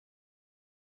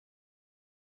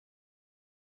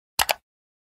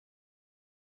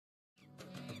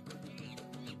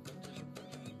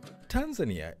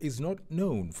Tanzania is not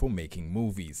known for making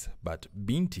movies, but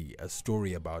Binti, a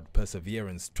story about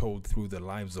perseverance told through the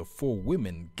lives of 4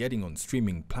 women getting on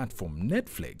streaming platform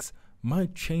Netflix,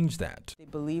 might change that. They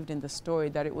believed in the story,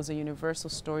 that it was a universal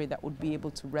story that would be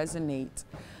able to resonate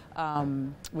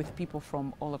with people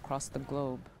from all across the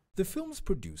globe. The film's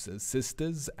producers,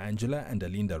 sisters Angela and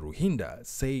Alinda Ruhinda,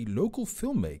 say local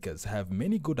filmmakers have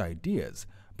many good ideas,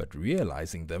 but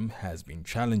realizing them has been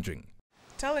challenging.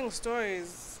 Telling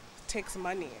stories takes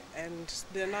money, and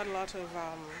there are not a lot of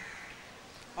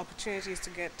opportunities to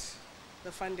get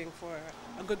the funding for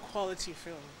a good quality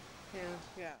film.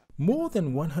 Yeah. More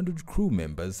than 100 crew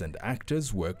members and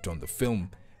actors worked on the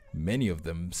film. Many of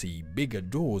them see bigger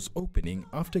doors opening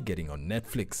after getting on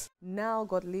Netflix. Now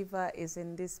Godliver is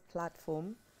in this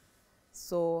platform,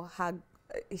 so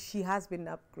she has been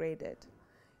upgraded.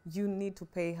 You need to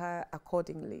pay her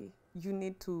accordingly. You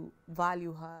need to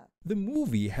value her. The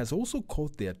movie has also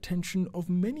caught the attention of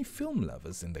many film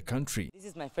lovers in the country. This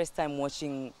is my first time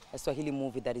watching a Swahili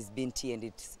movie that is Binti, and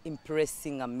it's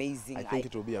impressive, amazing. I think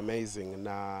it will be amazing,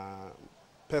 and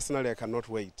personally I cannot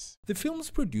wait. The film's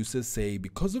producers say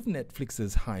because of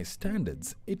Netflix's high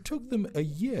standards, it took them a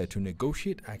year to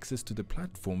negotiate access to the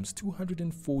platform's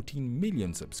 214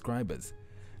 million subscribers.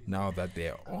 Now that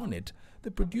they're on it, the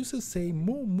producers say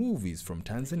more movies from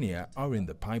Tanzania are in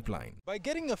the pipeline. By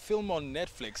getting a film on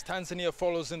Netflix, Tanzania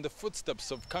follows in the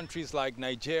footsteps of countries like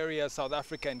Nigeria, South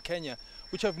Africa and Kenya,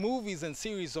 which have movies and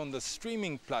series on the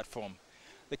streaming platform.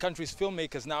 The country's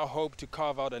filmmakers now hope to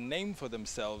carve out a name for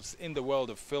themselves in the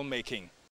world of filmmaking.